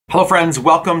Hello friends,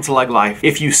 welcome to LeggLife.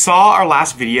 If you saw our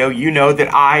last video, you know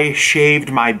that I shaved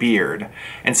my beard.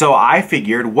 And so I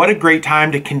figured what a great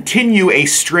time to continue a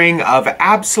string of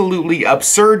absolutely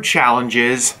absurd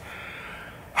challenges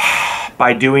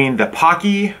by doing the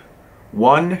Paqui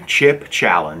One Chip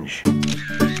Challenge.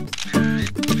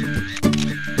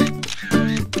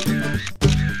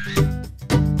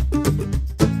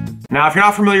 Now, if you're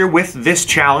not familiar with this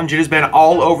challenge, it has been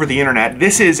all over the internet.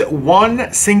 This is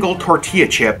one single tortilla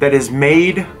chip that is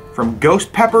made from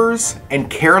ghost peppers and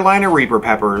Carolina Reaper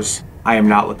peppers. I am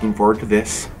not looking forward to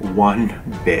this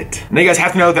one bit. Now you guys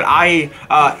have to know that I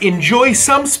enjoy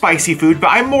some spicy food, but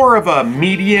I'm more of a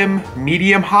medium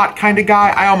hot kind of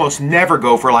guy. I almost never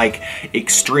go for like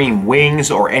extreme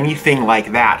wings or anything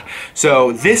like that.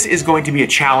 So this is going to be a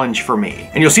challenge for me.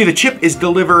 And you'll see the chip is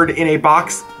delivered in a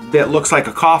box that looks like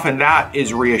a coffin. That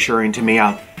is reassuring to me,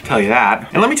 I'll tell you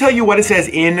that. And let me tell you what it says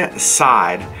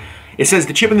inside. It says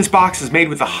the chip in this box is made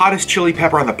with the hottest chili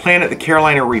pepper on the planet, the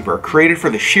Carolina Reaper, created for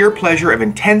the sheer pleasure of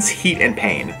intense heat and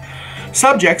pain.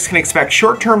 Subjects can expect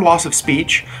short-term loss of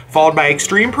speech, followed by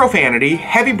extreme profanity,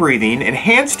 heavy breathing,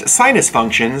 enhanced sinus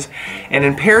functions, and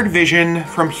impaired vision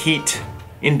from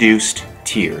heat-induced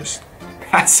tears.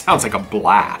 That sounds like a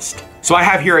blast. So I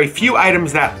have here a few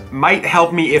items that might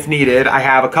help me if needed. I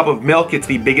have a cup of milk. It's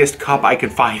the biggest cup I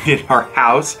could find in our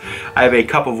house. I have a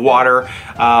cup of water,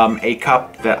 a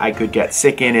cup that I could get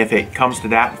sick in if it comes to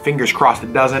that. Fingers crossed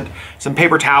it doesn't. Some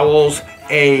paper towels,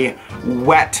 a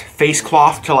wet face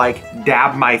cloth to like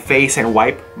dab my face and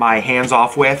wipe my hands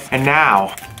off with. And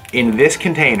now, in this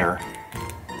container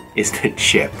is the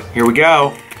chip. Here we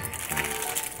go.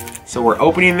 So we're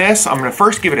opening this. I'm gonna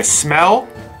first give it a smell.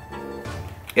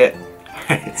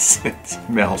 It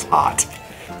smells hot.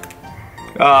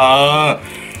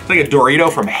 It's like a Dorito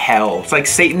from hell. It's like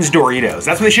Satan's Doritos.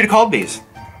 That's what they should have called these.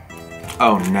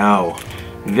 Oh no.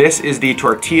 This is the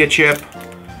tortilla chip.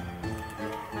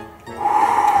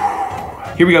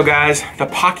 Here we go, guys. The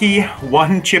Paqui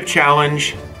One Chip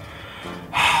Challenge.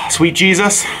 Sweet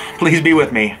Jesus, please be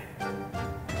with me.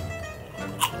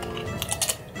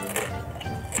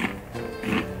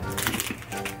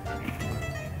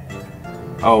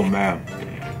 Oh man.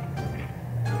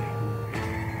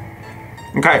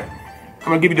 Okay, I'm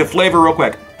gonna give you the flavor real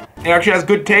quick. It actually has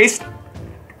good taste.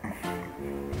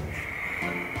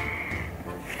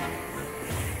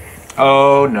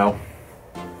 Oh no.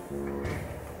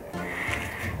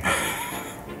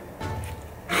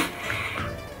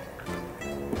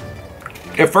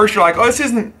 At first you're like, oh, this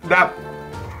isn't that.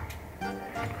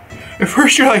 At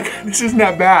first you're like, this isn't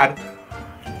that bad.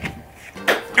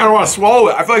 I don't want to swallow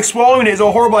it. I feel like swallowing it is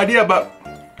a horrible idea, but...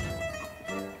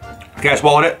 Okay, I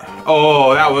swallowed it.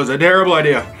 Oh, that was a terrible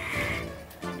idea.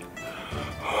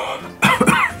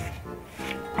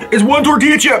 It's one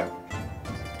tortilla chip.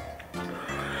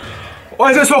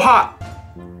 Why is that so hot?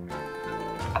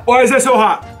 Why is that so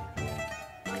hot?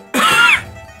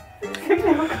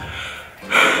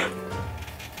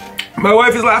 My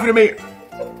wife is laughing at me.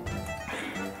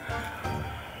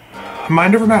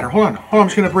 Mind over matter. Hold on. I'm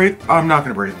just gonna breathe. I'm not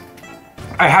gonna breathe.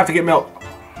 I have to get milk.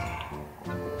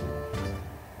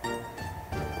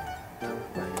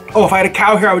 Oh, if I had a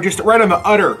cow here, I would just right on the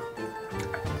udder.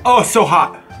 Oh, it's so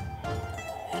hot.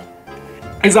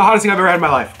 It's the hottest thing I've ever had in my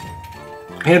life.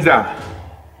 Hands down.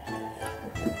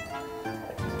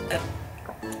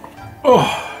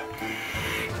 Oh.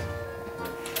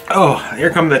 Oh, here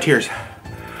come the tears.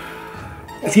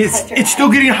 See, it's still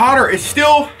getting hotter. It's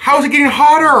still, how is it getting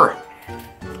hotter?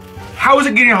 How is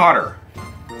it getting hotter?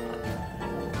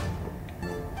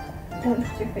 Don't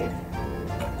touch your face.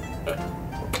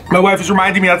 My wife is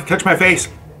reminding me not to touch my face.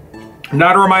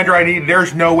 Not a reminder I need.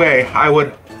 There's no way I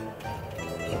would.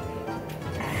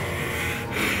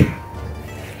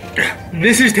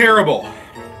 This is terrible.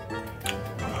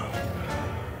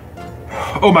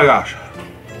 Oh my gosh.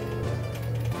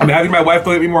 I'm having my wife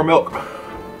go get me more milk.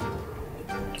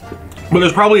 But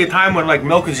there's probably a time when like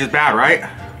milk is just bad, right?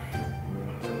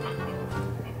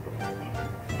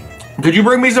 Could you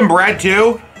bring me some bread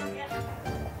too?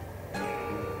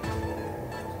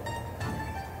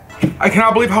 I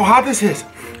cannot believe how hot this is.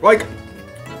 Like,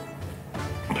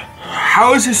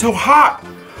 how is this so hot?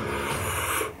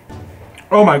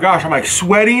 Oh my gosh, I'm like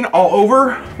sweating all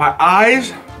over my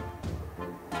eyes.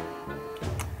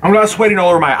 I'm not sweating all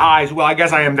over my eyes. Well, I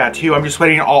guess I am that too. I'm just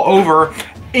sweating all over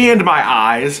and my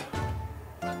eyes.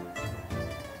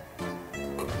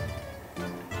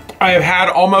 I have had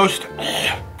almost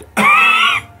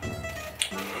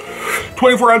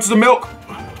 24 ounces of milk.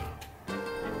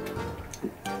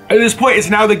 At this point, it's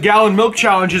now the gallon milk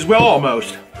challenge as well,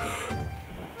 almost.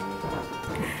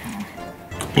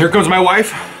 Here comes my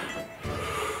wife.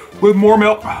 with more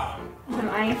milk, Some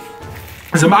ice.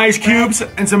 some ice cubes,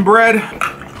 and some bread.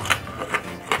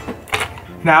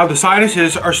 Now the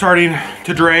sinuses are starting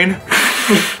to drain.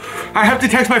 I have to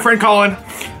text my friend Colin.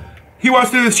 He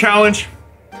wants to do this challenge.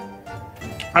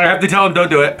 I have to tell him don't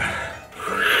do it.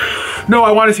 No,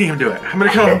 I want to see him do it. I'm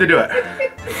gonna tell him to do it.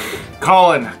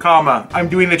 Colin, comma, I'm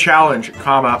doing the challenge,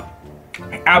 comma,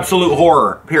 absolute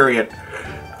horror, period.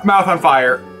 Mouth on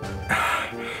fire.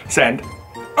 Send.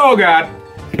 Oh God.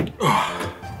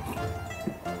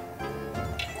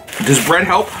 Does bread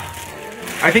help?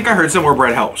 I think I heard somewhere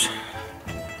bread helps.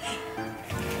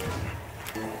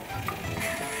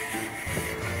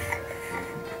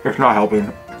 It's not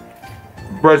helping.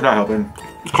 Bread's not helping.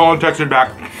 Colin texted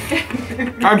back.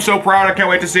 I'm so proud, I can't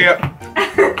wait to see it.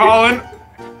 Colin,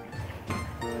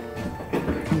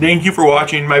 thank you for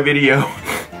watching my video.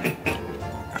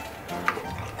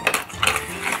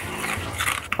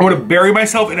 I want to bury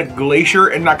myself in a glacier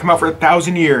and not come out for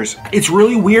 1,000 years. It's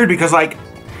really weird because like,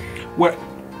 what,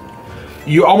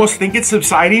 you almost think it's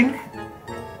subsiding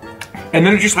and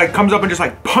then it just like comes up and just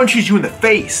like punches you in the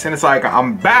face. And it's like,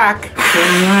 I'm back.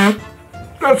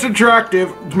 That's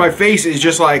attractive. My face is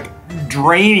just like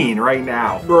draining right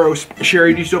now. Gross.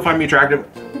 Sherri, do you still find me attractive?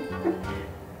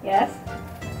 Yes.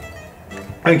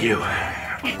 Thank you.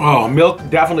 Oh, milk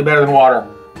definitely better than water.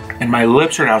 And my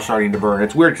lips are now starting to burn.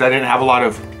 It's weird because I didn't have a lot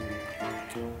of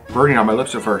burning on my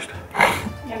lips at first.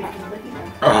 Yeah, you've been licking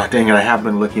them. Oh, dang it, I have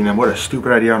been licking them. What a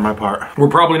stupid idea on my part. We're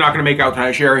probably not gonna make out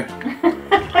tonight, Sherri.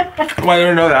 Why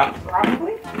didn't I know that?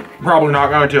 Probably. Probably not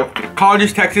going to. Colin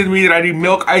just texted me that I need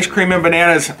milk, ice cream, and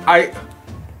bananas. The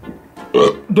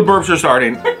burps are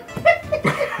starting.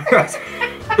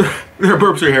 Their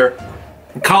burps are here.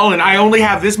 Colin, I only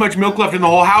have this much milk left in the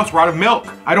whole house. We're out of milk.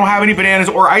 I don't have any bananas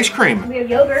or ice cream. We have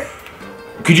yogurt.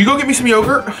 Could you go get me some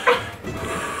yogurt?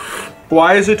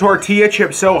 Why is a tortilla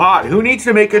chip so hot? Who needs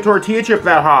to make a tortilla chip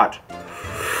that hot?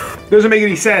 Doesn't make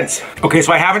any sense. Okay,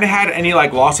 so I haven't had any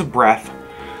like loss of breath.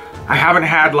 I haven't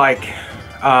had like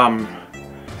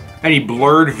any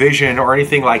blurred vision or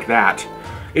anything like that.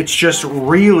 It's just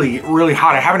really, really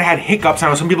hot. I haven't had hiccups. I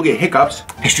know some people get hiccups.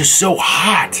 It's just so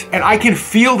hot. And I can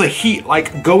feel the heat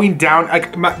like going down,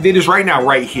 like it is right now,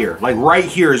 right here. Like right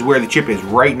here is where the chip is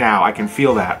right now. I can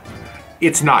feel that.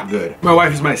 It's not good. My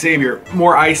wife is my savior.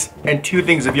 More ice and 2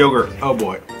 things of yogurt. Oh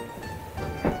boy.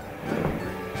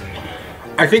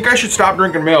 I think I should stop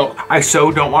drinking milk. I so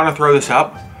don't want to throw this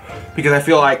up because I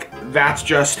feel like that's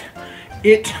just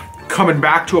it coming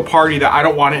back to a party that I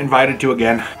don't want to invite it to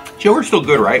again. Yogurt's still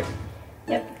good, right?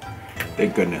 Yep.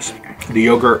 Thank goodness. The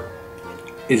yogurt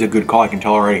is a good call, I can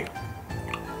tell already.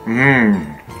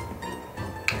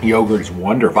 Yogurt is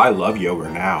wonderful. I love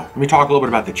yogurt now. Let me talk a little bit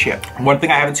about the chip. One thing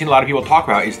I haven't seen a lot of people talk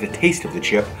about is the taste of the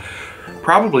chip.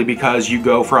 Probably because you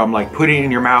go from like putting it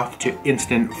in your mouth to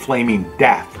instant flaming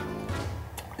death.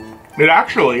 It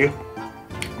actually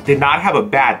did not have a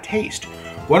bad taste.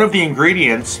 One of the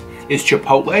ingredients is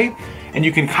chipotle, and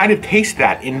you can kind of taste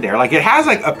that in there. Like it has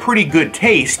like a pretty good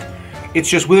taste. It's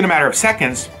just within a matter of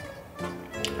seconds,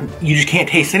 you just can't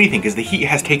taste anything because the heat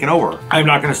has taken over. I'm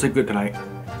not gonna sleep good tonight.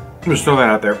 Just throw that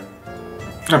out there.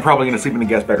 I'm probably gonna sleep in the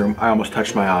guest bedroom. I almost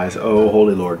touched my eyes. Oh,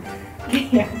 holy Lord.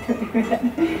 Yeah, don't do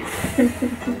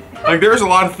that. Like there's a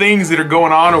lot of things that are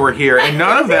going on over here and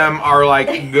none of them are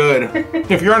like good.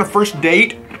 If you're on a first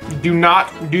date, do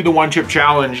not do the 1-chip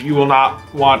challenge. You will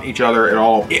not want each other at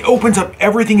all. It opens up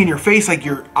everything in your face, like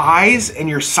your eyes and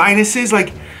your sinuses,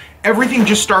 like everything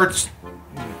just starts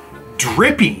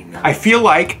dripping. I feel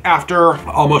like after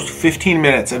almost 15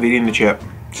 minutes of eating the chip,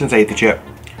 since I ate the chip,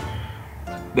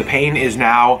 the pain is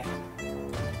now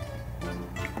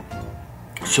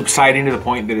subsiding to the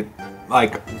point that it,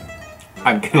 like,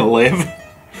 I'm gonna live.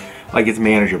 Like it's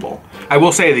manageable. I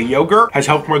will say the yogurt has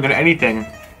helped more than anything.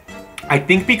 I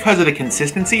think because of the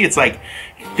consistency, it's like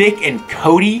thick and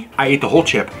coaty. I ate the whole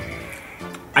chip.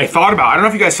 I thought about, I don't know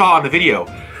if you guys saw on the video,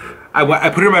 I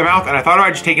put it in my mouth and I thought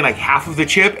about just taking like half of the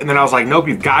chip and then I was like, nope,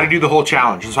 you've got to do the whole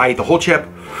challenge. And so I ate the whole chip.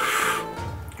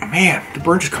 Man, the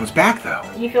burn just comes back though.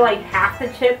 Do you feel like half the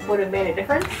chip would have made a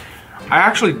difference? I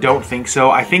actually don't think so.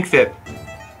 I think that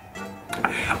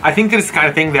it's the kind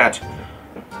of thing that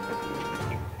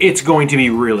it's going to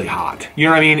be really hot. You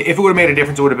know what I mean? If it would have made a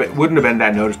difference, it wouldn't have been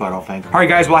that noticeable, I don't think. All right,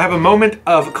 guys, well, I have a moment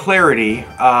of clarity.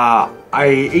 I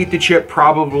ate the chip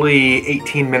probably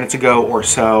 18 minutes ago or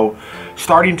so,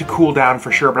 starting to cool down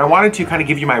for sure, but I wanted to kind of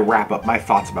give you my wrap up, my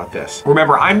thoughts about this.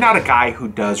 Remember, I'm not a guy who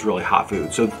does really hot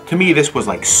food, so to me, this was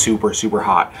like super, super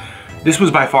hot. This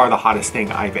was by far the hottest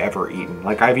thing I've ever eaten.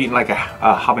 Like I've eaten like a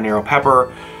habanero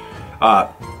pepper,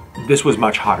 this was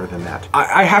much hotter than that.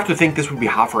 I have to think this would be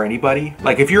hot for anybody.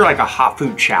 Like if you're like a hot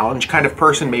food challenge kind of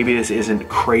person, maybe this isn't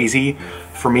crazy.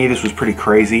 For me, this was pretty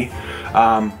crazy.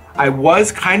 I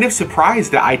was kind of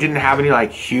surprised that I didn't have any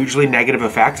like hugely negative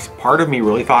effects. Part of me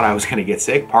really thought I was gonna get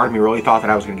sick. Part of me really thought that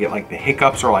I was gonna get like the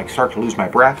hiccups or like start to lose my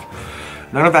breath.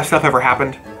 None of that stuff ever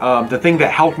happened. The thing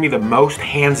that helped me the most,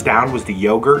 hands down, was the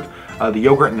yogurt. The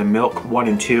yogurt and the milk, 1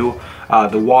 and 2.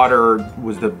 The water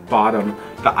was the bottom.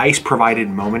 The ice provided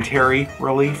momentary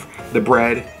relief. The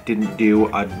bread didn't do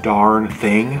a darn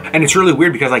thing. And it's really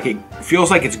weird because like it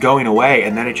feels like it's going away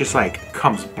and then it just like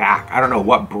comes back. I don't know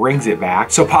what brings it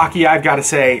back. So Paqui, I've got to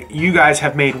say, you guys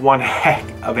have made one heck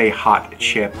of a hot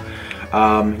chip.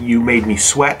 You made me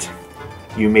sweat.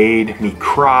 You made me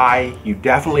cry. You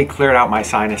definitely cleared out my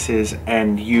sinuses,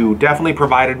 and you definitely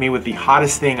provided me with the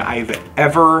hottest thing I've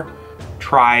ever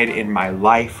tried in my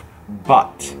life.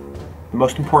 But the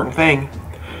most important thing,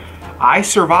 I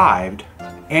survived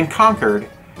and conquered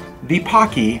the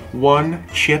Paqui 1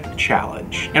 chip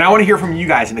challenge. And I want to hear from you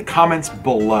guys in the comments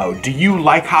below. Do you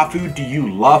like hot food? Do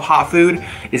you love hot food?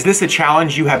 Is this a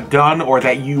challenge you have done or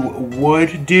that you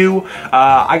would do?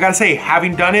 I gotta say,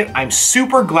 having done it, I'm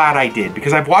super glad I did,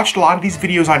 because I've watched a lot of these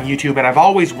videos on YouTube and I've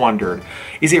always wondered,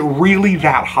 is it really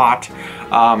that hot?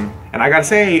 And I gotta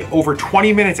say, over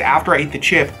 20 minutes after I ate the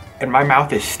chip and my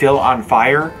mouth is still on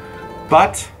fire,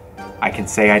 but I can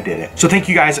say I did it. So thank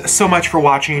you guys so much for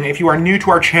watching. If you are new to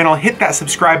our channel, hit that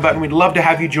subscribe button. We'd love to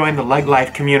have you join the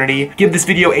LeggLife community. Give this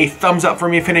video a thumbs up for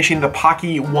me finishing the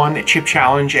Paqui 1 chip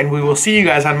challenge, and we will see you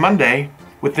guys on Monday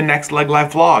with the next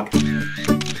LeggLife vlog.